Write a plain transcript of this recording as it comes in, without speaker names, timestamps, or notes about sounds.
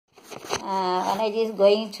Vanaja is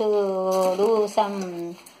going to do some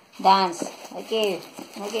dance. Okay.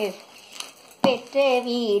 பெற்ற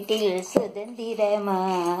வீட்டில்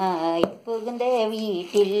சுதந்திரமாய் புகுந்த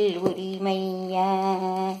வீட்டில்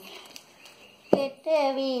உரிமையாய் பெற்ற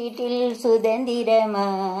வீட்டில்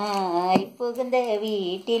சுதந்திரமாய் புகுந்த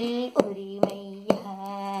வீட்டில்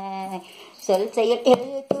உரிமையாய் சொல்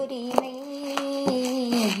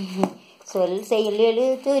செயல்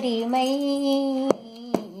எழுத்துரிமை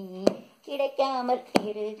கிடைக்காமல்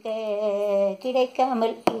இருக்க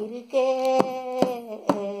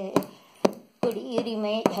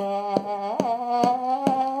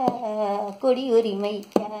குடியுரிமை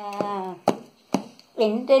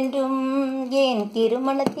என்றென்றும் ஏன்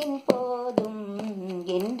திருமணத்தின் போதும்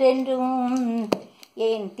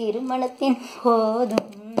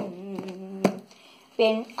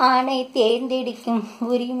பெண் ஆணை தேர்ந்தெடுக்கும்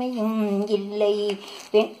உரிமையும் இல்லை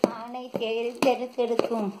பெண் ஆணை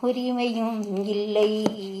தேர்ந்தெடுக்கும் உரிமையும் இல்லை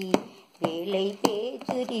வேலை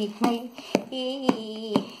பேச்சுரிமை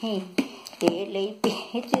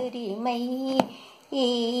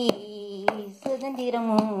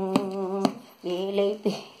சுதந்திரமும் வேலை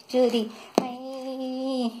பேச்சுரிமை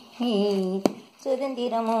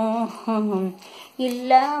சுதந்திரமும்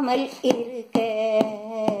இல்லாமல்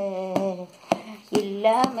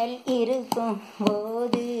இருக்கும்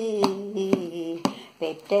போது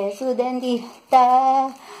பெற்ற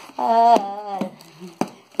சுதந்திரத்தால்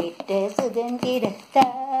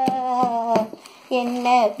என்ன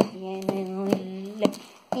பயனும் இல்லை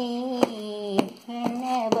என்ன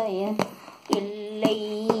பயம் இல்லை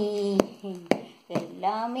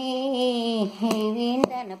எல்லாமே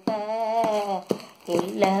வீண்டனப்பா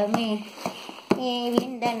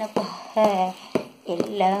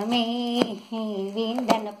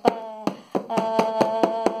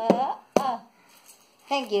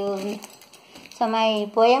Thank you. So my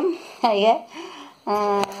poem I have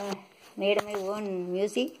made my own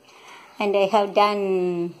music and I have done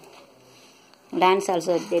dance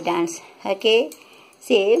also. They dance. Okay.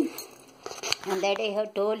 See, on that I have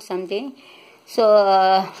told something. So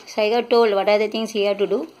I have told what are the things you have to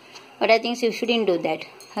do, what are the things you shouldn't do that.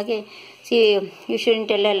 Okay. See, you shouldn't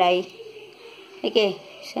tell a lie. Okay.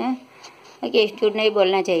 Okay झूठ नहीं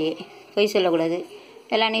बोलना चाहिए பொய் சொல்லக்கூடாது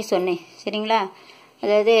எல்லாம் நீ சொன்னேன் சரிங்களா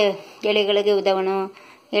அதாவது ஏழைகளுக்கு உதவணும்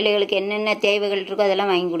ஏழைகளுக்கு என்னென்ன தேவைகள் இருக்கோ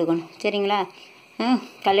அதெல்லாம் வாங்கி கொடுக்கணும் சரிங்களா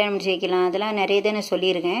கல்யாணம் முடிச்சு வைக்கலாம் அதெல்லாம் நிறைய தானே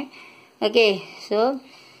சொல்லியிருக்கேன் ஓகே ஸோ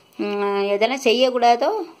எதெல்லாம்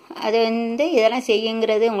செய்யக்கூடாதோ அது இதெல்லாம்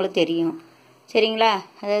செய்யுங்கிறது உங்களுக்கு தெரியும் சரிங்களா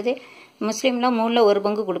அதாவது முஸ்லீம்லாம் 3ல் 1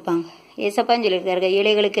 பங்கு கொடுப்பாங்க ஏசப்பான்னு சொல்லியிருக்காரு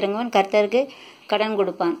ஏழைகளுக்கு இறங்குவன் கர்த்தருக்கு கடன்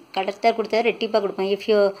கொடுப்பான் கர்த்தர் கொடுத்தா ரெட்டிப்பாக கொடுப்பான் if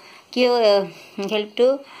you give help to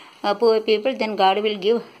poor people then God will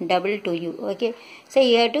give double to you okay so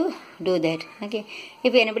you have to do that okay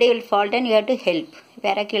if anybody will fall down you have to help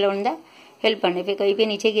para kilo उन्दा help करने पे कहीं पे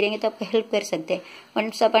नीचे गिरेंगे तो आप help कर सकते हैं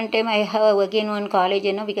once upon time I have again one college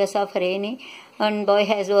because of rain one boy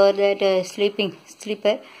has over that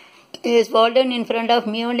sleeper he is fall down in front of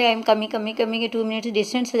me only I am coming 2 minutes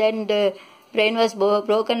distance then the brain was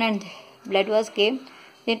broken and blood was came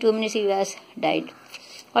then 2 minutes he was died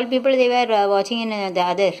all people they were watching in the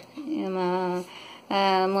other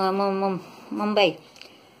Mumbai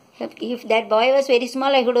if that boy was very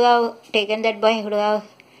small I could have taken that boy I could have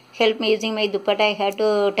helped me using my dupatta I had to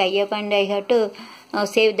tie up and I had to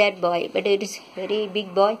save that boy but it is very big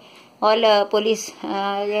boy all police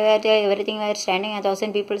everything were standing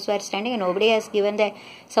 1,000 people were standing and nobody has given the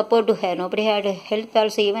support to her nobody had helped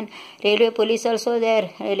also even railway police also there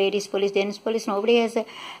ladies police gents police nobody has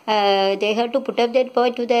they had to put up that boy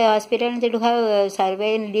to the hospital and they do have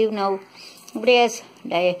survey and leave now nobody has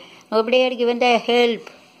died nobody had given the help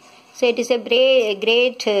so it is a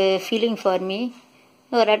great feeling for me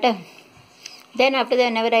then after that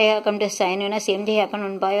whenever I have come to sign same thing happened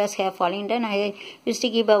when boy was falling down I used to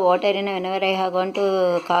keep a water whenever I have gone to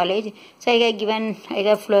college so I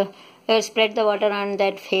have spread the water on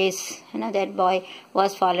that face that boy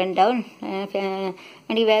was fallen down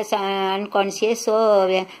and he was unconscious so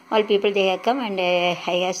all people they have come and I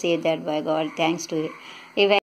have saved that boy God thanks to it